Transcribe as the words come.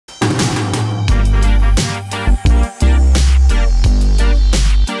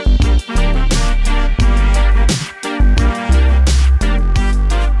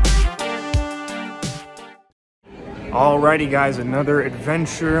Alrighty guys, another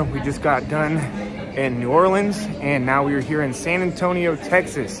adventure. We just got done in New Orleans and now we are here in San Antonio,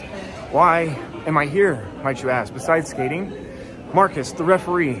 Texas. Why am I here, might you ask? Besides skating, Marcus, the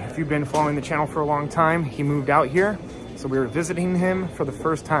referee, if you've been following the channel for a long time, he moved out here. So we were visiting him for the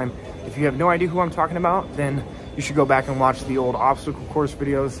first time. If you have no idea who I'm talking about, then you should go back and watch the old obstacle course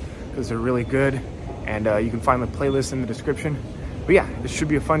videos because they're really good. And you can find the playlist in the description. But yeah, this should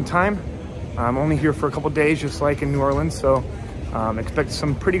be a fun time. I'm only here for a couple days, just like in New Orleans, so expect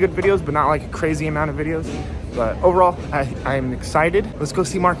some pretty good videos, but not like a crazy amount of videos. But overall, I'm excited. Let's go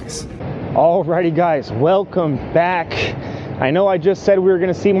see Marcus. Alrighty guys, welcome back. I know I just said we were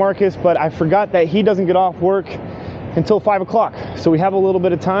gonna see Marcus, but I forgot that he doesn't get off work until 5 o'clock. So we have a little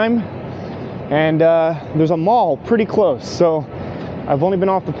bit of time, and there's a mall pretty close. So I've only been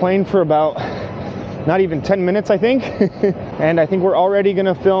off the plane for about not even 10 minutes, I think. And I think we're already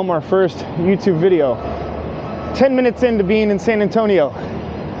gonna film our first YouTube video. 10 minutes into being in San Antonio.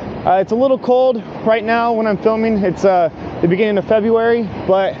 It's a little cold right now when I'm filming. It's the beginning of February,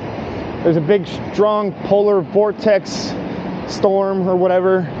 but there's a big, strong polar vortex storm or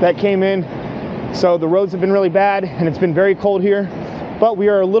whatever that came in. So the roads have been really bad and it's been very cold here. But we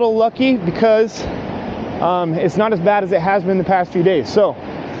are a little lucky because it's not as bad as it has been the past few days. So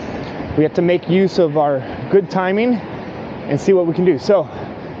we have to make use of our good timing and see what we can do. So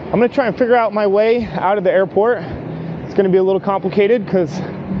I'm gonna try and figure out my way out of the airport. It's gonna be a little complicated because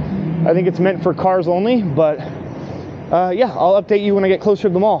I think it's meant for cars only, but yeah, I'll update you when I get closer to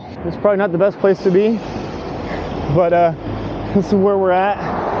the mall. It's probably not the best place to be, but this is where we're at.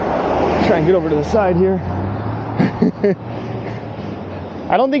 Try and get over to the side here.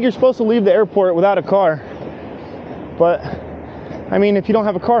 I don't think you're supposed to leave the airport without a car, but I mean, if you don't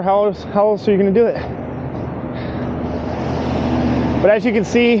have a car, how else are you gonna do it? But as you can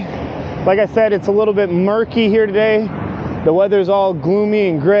see, like I said, it's a little bit murky here today. The weather's all gloomy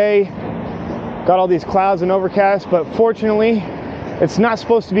and gray. Got all these clouds and overcast, but fortunately, it's not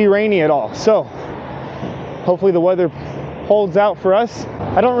supposed to be rainy at all. So hopefully the weather holds out for us.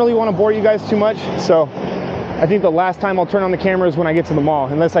 I don't really want to bore you guys too much, so I think the last time I'll turn on the camera is when I get to the mall,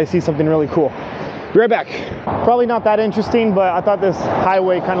 unless I see something really cool. Be right back. Probably not that interesting, but I thought this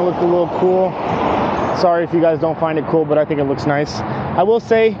highway kind of looked a little cool. Sorry if you guys don't find it cool, but I think it looks nice. I will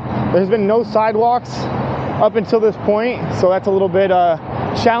say there's been no sidewalks up until this point, so that's a little bit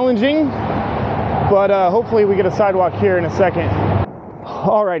challenging, but hopefully we get a sidewalk here in a second.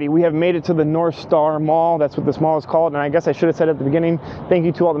 Alrighty, we have made it to the North Star Mall. That's what this mall is called, and I guess I should have said at the beginning, thank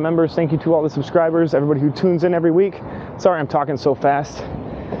you to all the members, thank you to all the subscribers, everybody who tunes in every week. Sorry I'm talking so fast.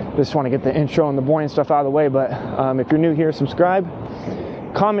 Just want to get the intro and the boring stuff out of the way, but if you're new here, subscribe.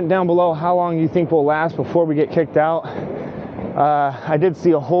 Comment down below how long you think will last before we get kicked out. I did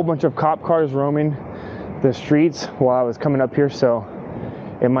see a whole bunch of cop cars roaming the streets while I was coming up here, so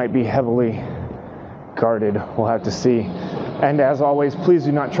it might be heavily guarded. We'll have to see. And as always, please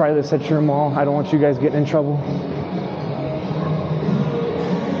do not try this at your mall. I don't want you guys getting in trouble.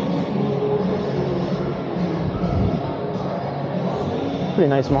 Pretty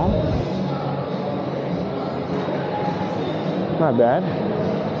nice mall. Not bad.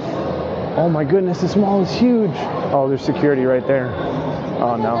 Oh my goodness, this mall is huge. Oh, there's security right there.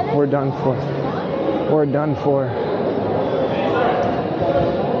 Oh no, we're done for. We're done for.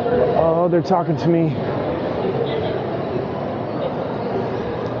 Oh, they're talking to me.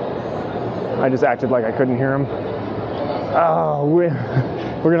 I just acted like I couldn't hear them. Oh, we're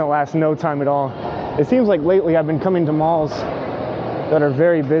gonna last no time at all. It seems like lately I've been coming to malls that are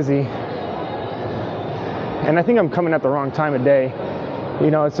very busy, and I think I'm coming at the wrong time of day. You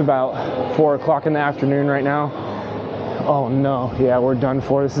know, it's about 4 o'clock in the afternoon right now. Oh no, yeah, we're done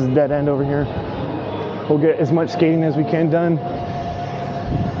for. This is a dead end over here. We'll get as much skating as we can done,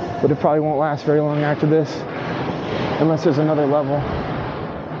 but it probably won't last very long after this, unless there's another level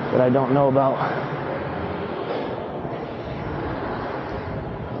that I don't know about.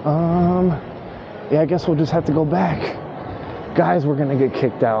 Yeah, I guess we'll just have to go back. Guys, we're gonna get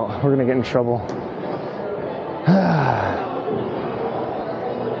kicked out. We're gonna get in trouble.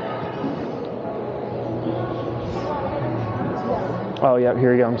 Oh, yeah,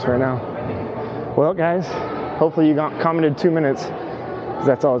 here he comes right now. Well, guys, hopefully you commented 2 minutes, because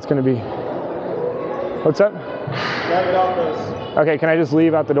that's all it's gonna be. What's up? Okay, can I just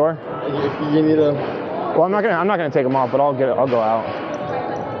leave out the door? If you need a... Well, I'm not gonna take them off, but I'll go out.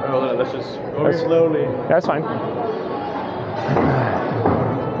 Oh, let's just go slowly. That's fine.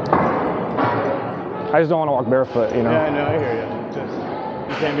 I just don't want to walk barefoot, you know. Yeah, I know, I hear you. Just,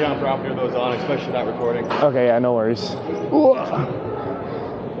 you can't be on property with those on, especially not recording. Okay, yeah, no worries.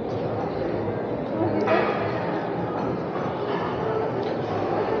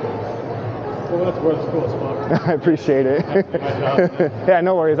 Well, that's worth the cool spot. I appreciate it. Yeah,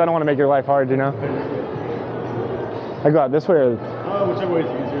 no worries. I don't want to make your life hard, you know. I go out this way or? Whichever way is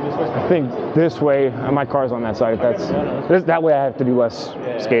easier. This way. I think this way. My car's on that side. If that's that way, I have to do less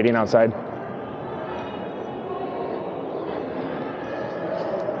skating outside.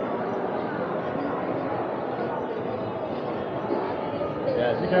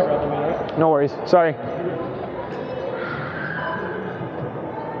 Yeah, be careful out there, man. Right? No worries. Sorry.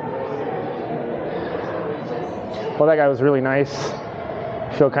 Well, that guy was really nice.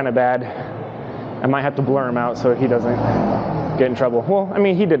 I feel kind of bad. I might have to blur him out so he doesn't get in trouble. Well, I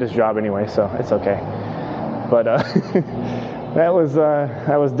mean, he did his job anyway, so it's okay. But that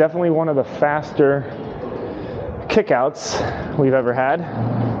was definitely one of the faster kickouts we've ever had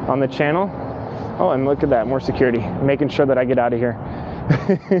on the channel. Oh, and look at that, more security, making sure that I get out of here.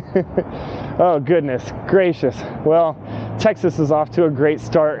 Oh, goodness gracious. Well, Texas is off to a great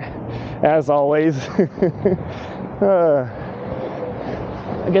start, as always.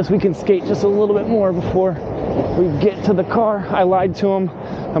 I guess we can skate just a little bit more before we get to the car. I lied to him.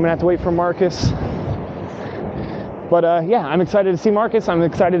 I'm gonna have to wait for Marcus. But yeah, I'm excited to see Marcus. I'm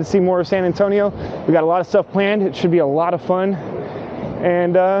excited to see more of San Antonio. We got a lot of stuff planned. It should be a lot of fun.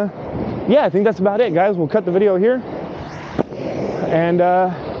 And yeah, I think that's about it, guys. We'll cut the video here. And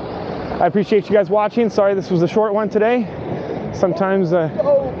I appreciate you guys watching. Sorry this was a short one today. Sometimes,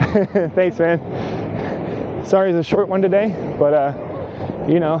 thanks, man. Sorry it's a short one today, but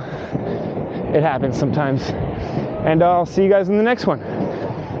you know, it happens sometimes. And I'll see you guys in the next one.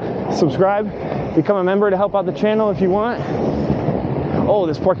 Subscribe, become a member to help out the channel if you want. Oh,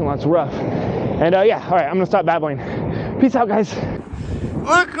 this parking lot's rough. And yeah, all right, I'm gonna stop babbling. Peace out, guys.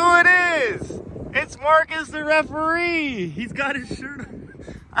 Look who it is! It's Marcus, the referee. He's got his shirt on.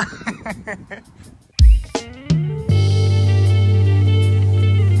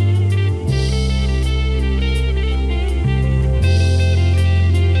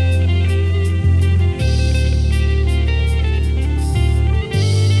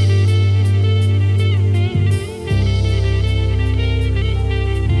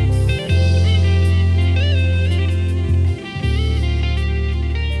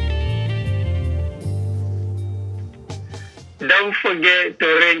 Don't forget to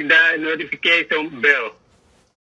ring the notification bell.